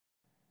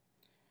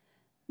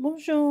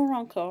Bonjour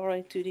encore,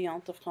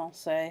 étudiante de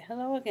français.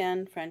 Hello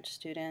again, French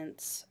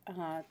students.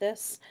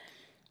 This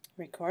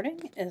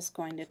recording is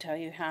going to tell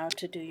you how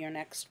to do your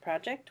next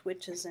project,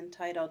 which is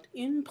entitled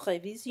Une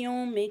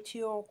prévision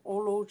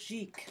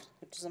météorologique,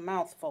 which is a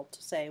mouthful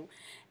to say,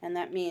 and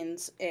that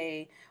means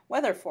a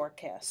weather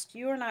forecast.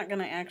 You are not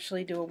going to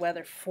actually do a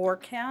weather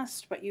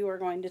forecast, but you are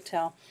going to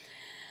tell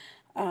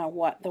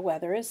what the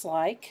weather is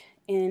like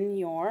in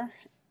your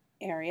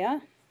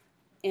area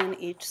in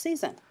each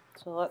season.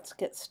 So let's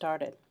get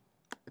started.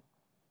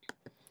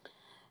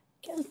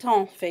 Quel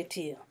temps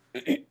fait-il?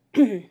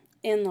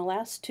 In the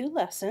last two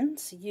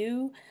lessons,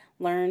 you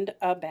learned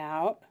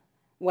about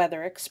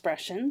weather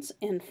expressions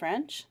in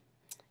French,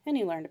 and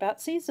you learned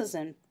about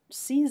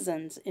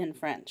seasons in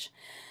French.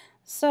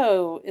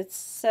 So it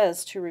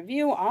says to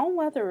review all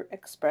weather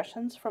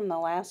expressions from the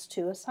last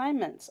two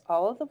assignments.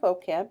 All of the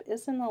vocab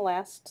is in the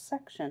last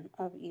section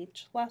of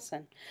each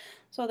lesson.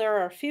 So there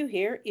are a few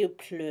here. Il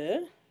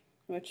pleut,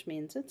 which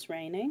means it's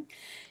raining.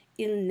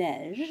 Il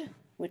neige,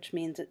 which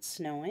means it's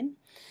snowing.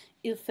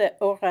 Il fait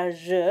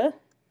orageux,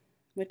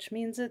 which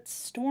means it's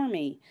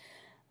stormy.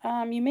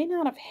 You may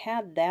not have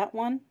had that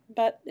one,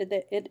 but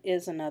it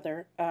is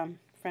another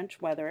French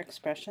weather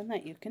expression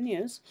that you can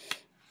use.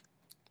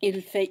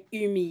 Il fait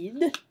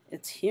humide,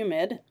 it's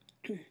humid,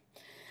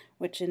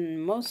 which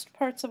in most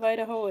parts of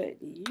Idaho it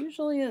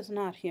usually is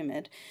not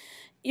humid.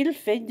 Il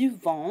fait du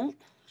vent,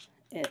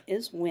 it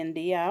is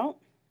windy out.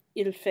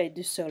 Il fait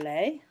du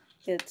soleil,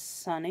 it's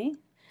sunny.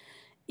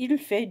 Il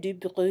fait du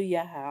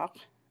brouillard,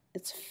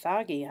 it's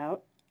foggy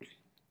out.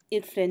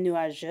 Il fait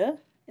nuageux,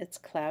 it's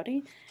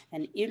cloudy.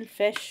 And il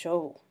fait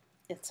chaud,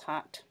 it's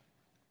hot.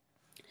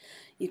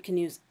 You can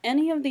use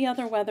any of the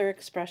other weather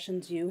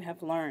expressions you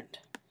have learned.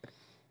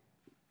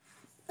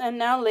 And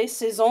now les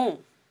saisons.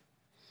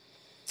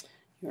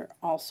 You're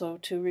also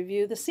to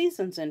review the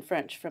seasons in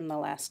French from the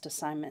last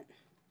assignment.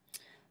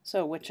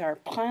 So, which are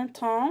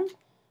printemps,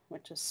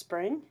 which is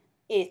spring,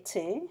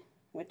 été,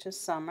 which is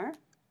summer,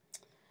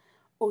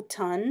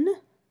 automne,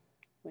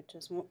 which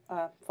is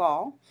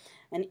fall,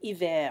 and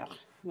hiver,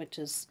 which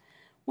is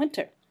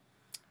winter.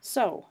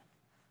 So,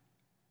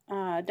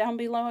 down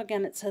below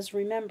again it says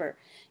remember,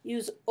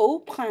 use au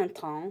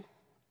printemps,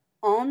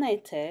 en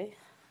été,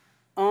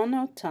 en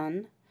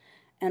automne,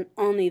 and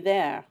en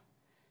hiver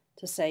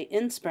to say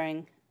in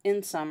spring,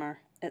 in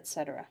summer,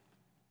 etc.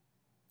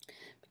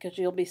 Because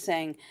you'll be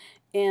saying,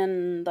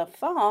 in the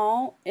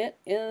fall, it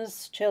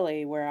is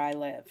chilly where I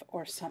live,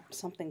 or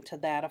something to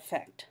that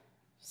effect.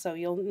 So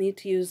you'll need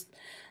to use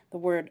the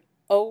word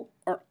au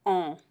or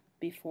en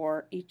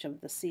before each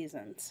of the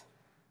seasons.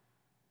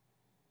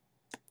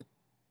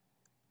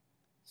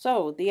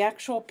 So the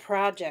actual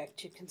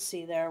project, you can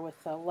see there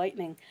with the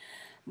lightning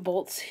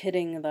bolts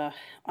hitting the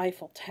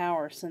Eiffel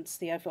Tower, since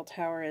the Eiffel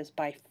Tower is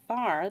by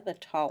far the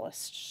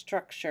tallest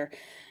structure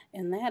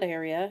in that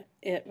area,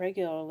 it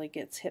regularly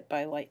gets hit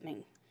by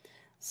lightning.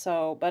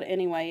 So, but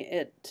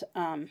anyway,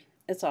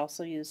 it's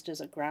also used as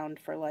a ground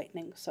for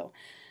lightning, so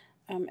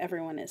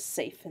everyone is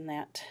safe in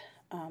that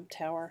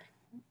tower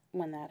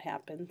when that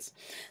happens.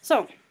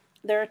 So,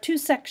 there are two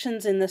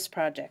sections in this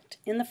project.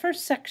 In the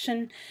first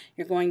section,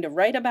 you're going to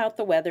write about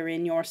the weather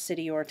in your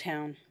city or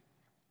town.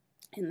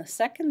 In the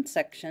second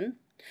section,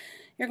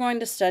 you're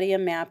going to study a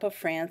map of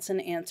France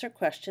and answer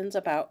questions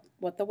about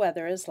what the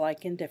weather is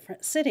like in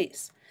different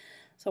cities.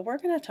 So we're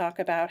going to talk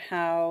about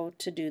how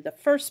to do the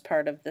first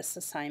part of this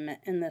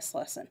assignment in this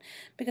lesson,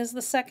 because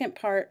the second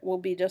part will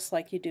be just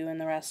like you do in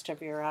the rest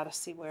of your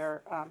Odyssey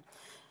Where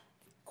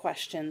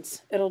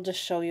questions. It'll just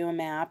show you a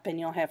map and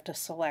you'll have to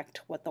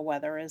select what the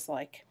weather is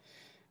like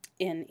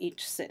in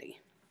each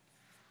city.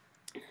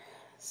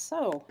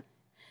 So,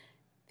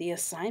 the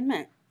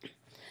assignment.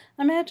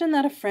 Imagine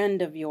that a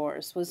friend of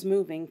yours was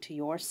moving to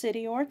your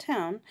city or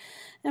town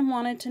and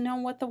wanted to know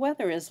what the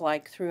weather is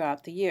like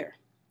throughout the year.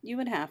 You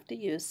would have to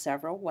use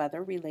several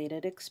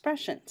weather-related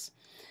expressions.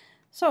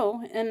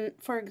 So,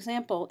 for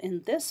example,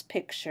 in this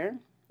picture,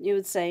 you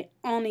would say,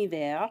 en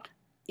hiver,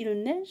 il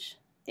neige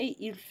et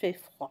il fait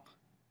froid.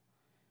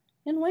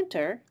 In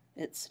winter,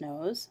 it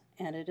snows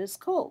and it is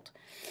cold.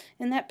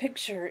 In that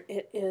picture,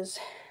 it is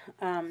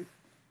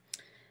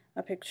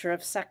a picture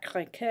of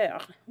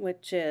Sacré-Cœur,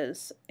 which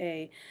is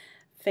a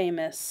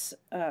famous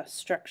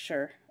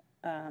structure,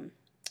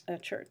 a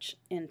church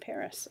in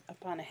Paris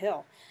up on a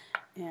hill.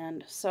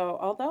 And so,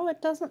 although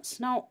it doesn't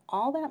snow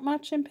all that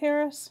much in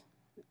Paris,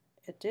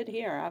 it did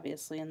here,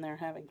 obviously, and they're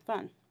having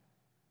fun.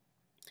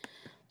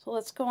 So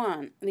let's go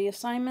on. The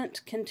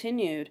assignment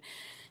continued.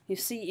 You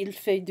see, il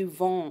fait du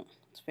vent.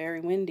 It's very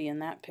windy in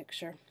that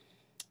picture.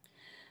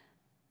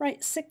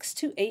 Write 6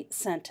 to 8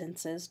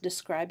 sentences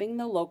describing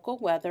the local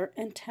weather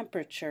and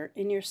temperature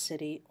in your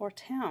city or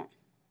town.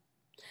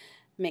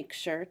 Make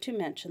sure to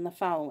mention the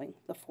following: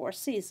 the 4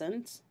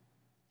 seasons,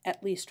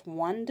 at least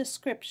one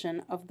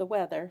description of the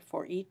weather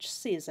for each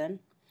season,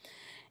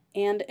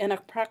 and an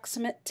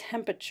approximate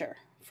temperature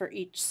for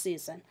each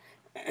season.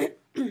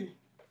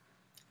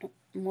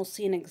 We'll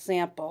see an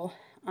example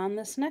on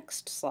this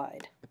next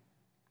slide.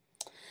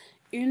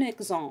 Un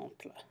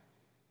exemple.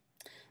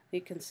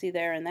 You can see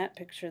there in that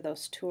picture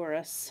those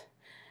tourists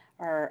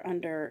are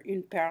under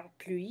une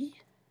parapluie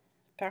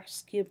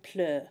parce qu'il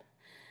pleut.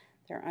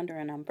 They're under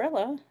an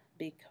umbrella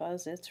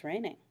because it's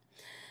raining.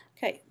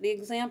 Okay, the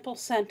example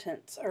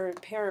sentence or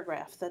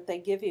paragraph that they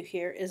give you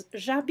here is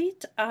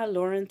J'habite à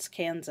Lawrence,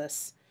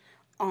 Kansas.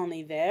 En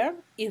hiver,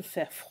 il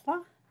fait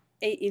froid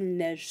et il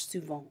neige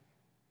souvent.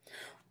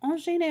 En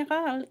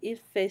général, il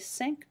fait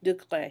 5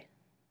 degrés.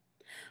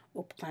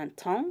 Au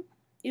printemps,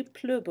 il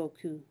pleut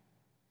beaucoup.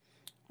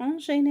 En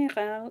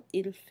général,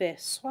 il fait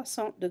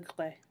 60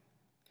 degrés.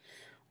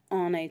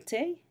 En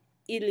été,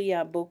 il y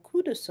a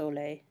beaucoup de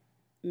soleil,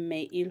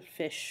 mais il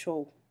fait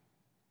chaud.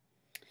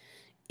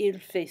 Il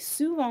fait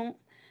souvent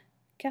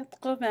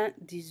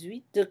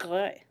 98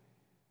 degrés.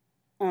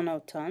 En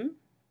automne,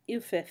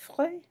 il fait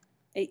frais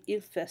et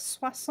il fait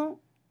 60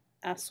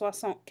 à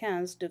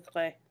 75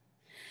 degrés.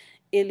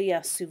 Il y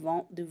a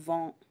souvent du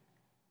vent.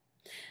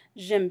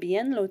 J'aime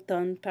bien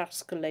l'automne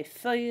parce que les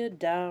feuilles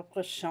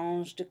d'arbres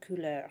changent de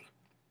couleur.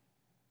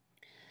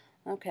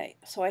 Okay,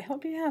 so I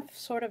hope you have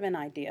sort of an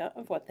idea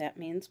of what that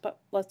means, but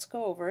let's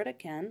go over it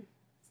again,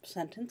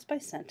 sentence by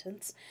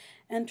sentence,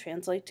 and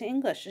translate to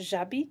English.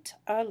 J'habite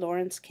à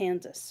Lawrence,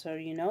 Kansas. So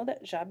you know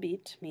that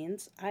j'habite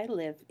means I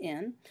live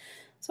in.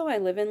 So I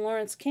live in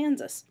Lawrence,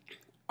 Kansas.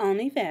 En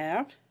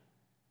hiver,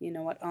 you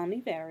know what en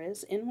hiver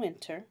is, in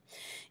winter.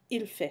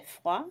 Il fait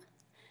froid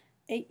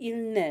et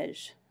il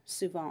neige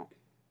souvent.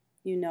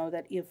 You know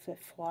that il fait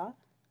froid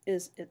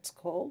is it's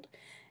cold,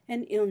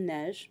 and il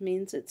neige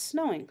means it's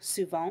snowing.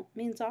 Souvent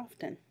means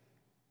often.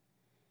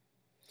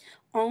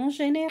 En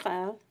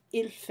général,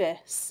 il fait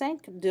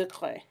 5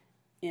 degrés.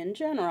 In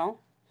general,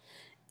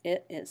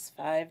 it is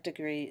 5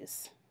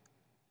 degrees.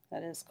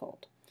 That is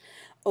cold.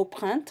 Au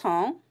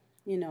printemps,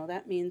 you know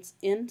that means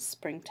in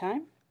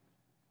springtime.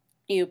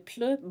 Il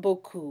pleut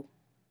beaucoup.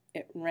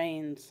 It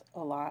rains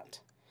a lot.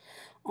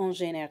 En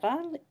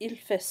général, il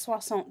fait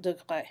 60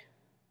 degrés.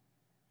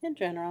 In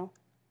general,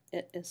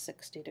 it is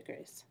 60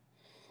 degrees.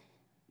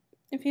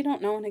 If you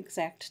don't know an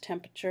exact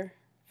temperature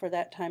for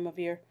that time of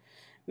year,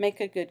 make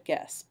a good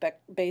guess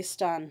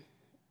based on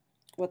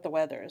what the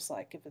weather is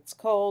like. If it's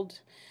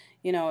cold,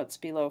 you know it's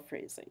below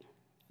freezing.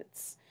 If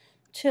it's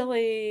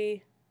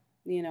chilly,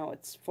 you know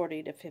it's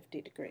 40 to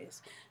 50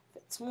 degrees. If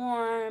it's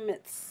warm,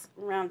 it's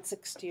around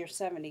 60 or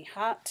 70.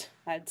 Hot,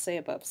 I'd say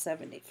above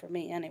 70 for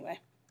me anyway.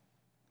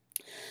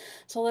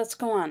 So let's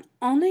go on.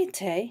 En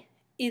été,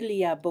 il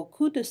y a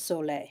beaucoup de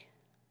soleil.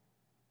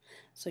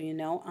 So you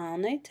know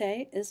en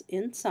été is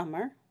in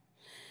summer.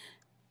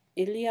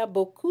 Il y a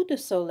beaucoup de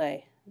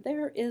soleil.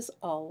 There is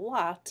a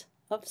lot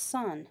of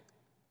sun.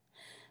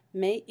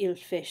 Mais il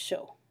fait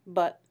chaud.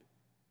 But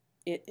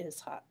it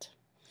is hot.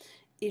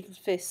 Il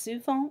fait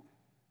souvent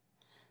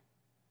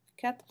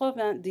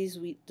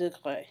 98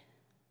 degrés.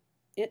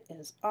 It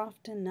is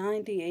often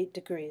 98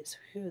 degrees.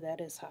 Whew,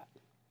 that is hot.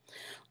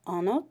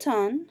 En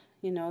automne,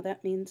 you know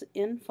that means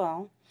in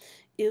fall.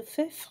 Il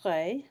fait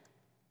frais.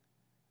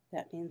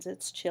 That means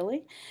it's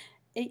chilly.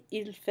 Et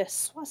il fait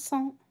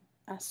 60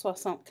 à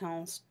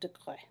 75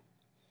 degrés.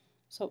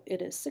 So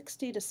it is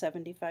 60 to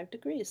 75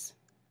 degrees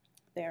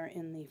there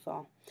in the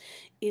fall.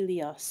 Il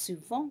y a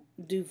souvent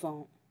du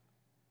vent.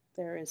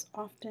 There is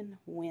often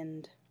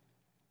wind.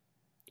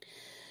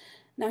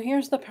 Now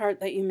here's the part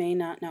that you may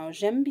not know.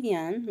 J'aime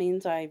bien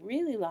means I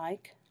really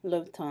like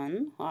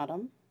l'automne,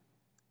 autumn,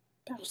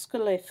 parce que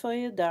les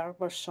feuilles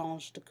d'arbres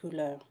changent de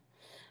couleur.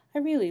 I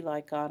really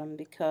like autumn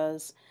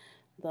because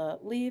the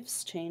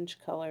leaves change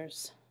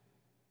colors.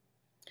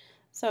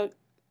 So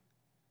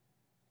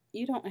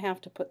you don't have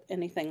to put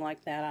anything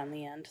like that on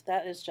the end.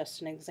 That is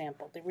just an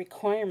example. The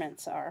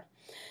requirements are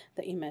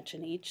that you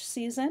mention each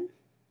season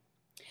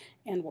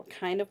and what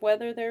kind of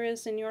weather there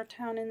is in your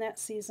town in that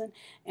season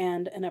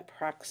and an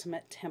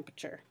approximate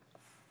temperature.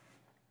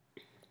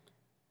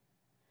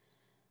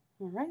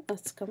 All right,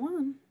 let's go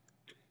on.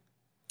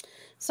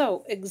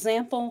 So,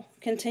 example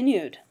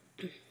continued.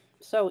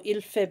 So, il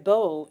fait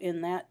beau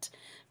in that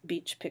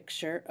beach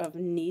picture of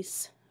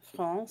Nice,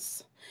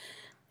 France.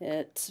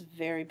 It's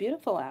very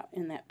beautiful out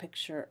in that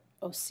picture.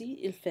 Aussi,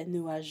 il fait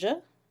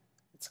nuageux.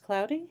 It's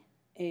cloudy.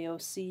 Et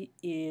aussi,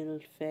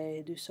 il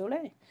fait du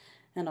soleil.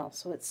 And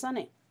also, it's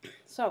sunny.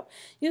 So,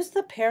 use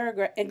the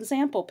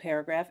example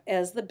paragraph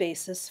as the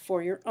basis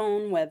for your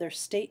own weather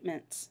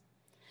statements.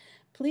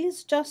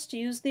 Please just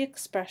use the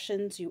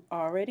expressions you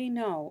already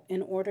know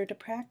in order to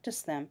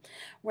practice them,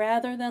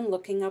 rather than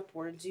looking up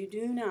words you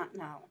do not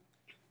know.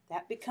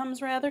 That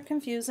becomes rather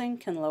confusing,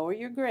 can lower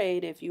your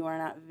grade if you are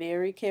not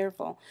very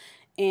careful,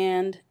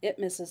 and it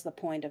misses the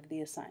point of the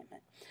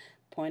assignment.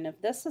 The point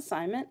of this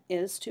assignment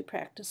is to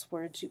practice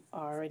words you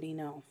already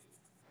know.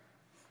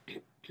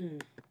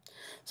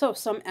 So,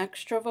 some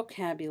extra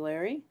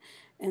vocabulary.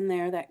 And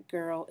there that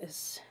girl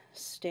is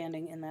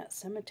standing in that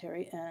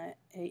cemetery.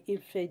 Il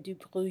fait du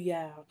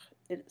brouillard.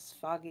 It is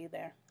foggy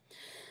there.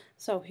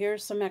 So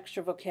here's some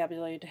extra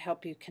vocabulary to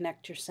help you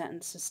connect your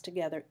sentences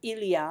together.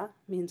 Il y a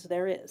means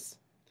there is.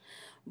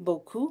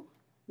 Beaucoup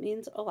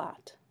means a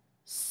lot.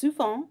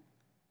 Souvent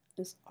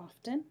is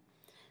often.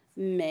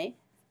 Mais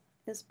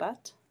is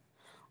but.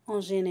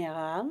 En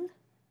général,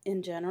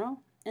 in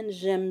general, and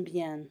j'aime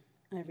bien,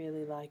 I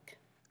really like.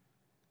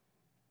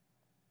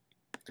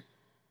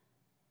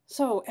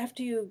 So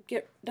after you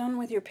get done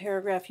with your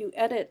paragraph, you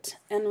edit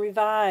and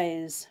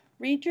revise.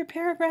 Read your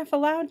paragraph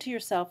aloud to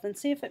yourself and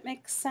see if it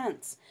makes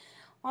sense.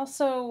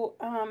 Also,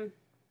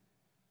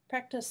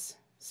 practice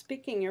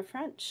speaking your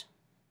French.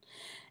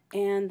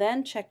 And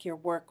then check your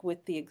work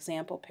with the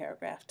example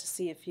paragraph to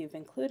see if you've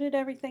included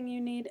everything you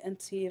need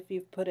and see if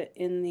you've put it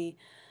in the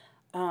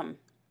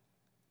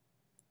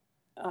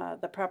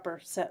proper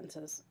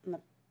sentences in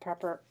the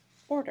proper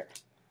order.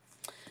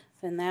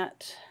 In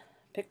that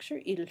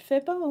picture, il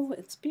fait beau.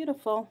 It's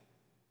beautiful.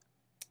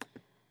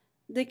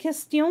 Des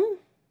questions?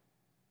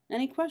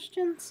 Any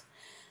questions?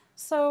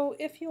 So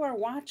if you are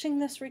watching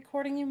this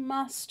recording, you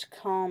must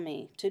call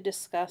me to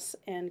discuss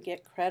and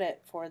get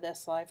credit for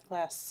this live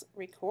class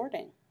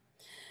recording.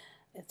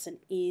 It's an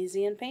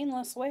easy and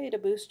painless way to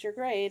boost your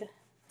grade.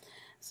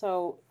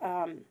 So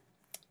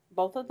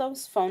both of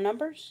those phone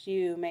numbers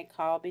you may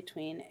call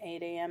between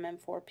 8 a.m. and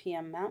 4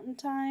 p.m. Mountain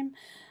Time.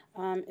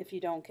 If you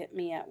don't get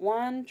me at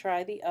one,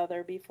 try the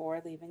other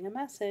before leaving a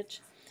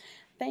message.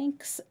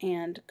 Thanks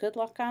and good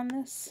luck on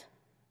this.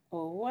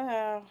 Au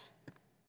revoir.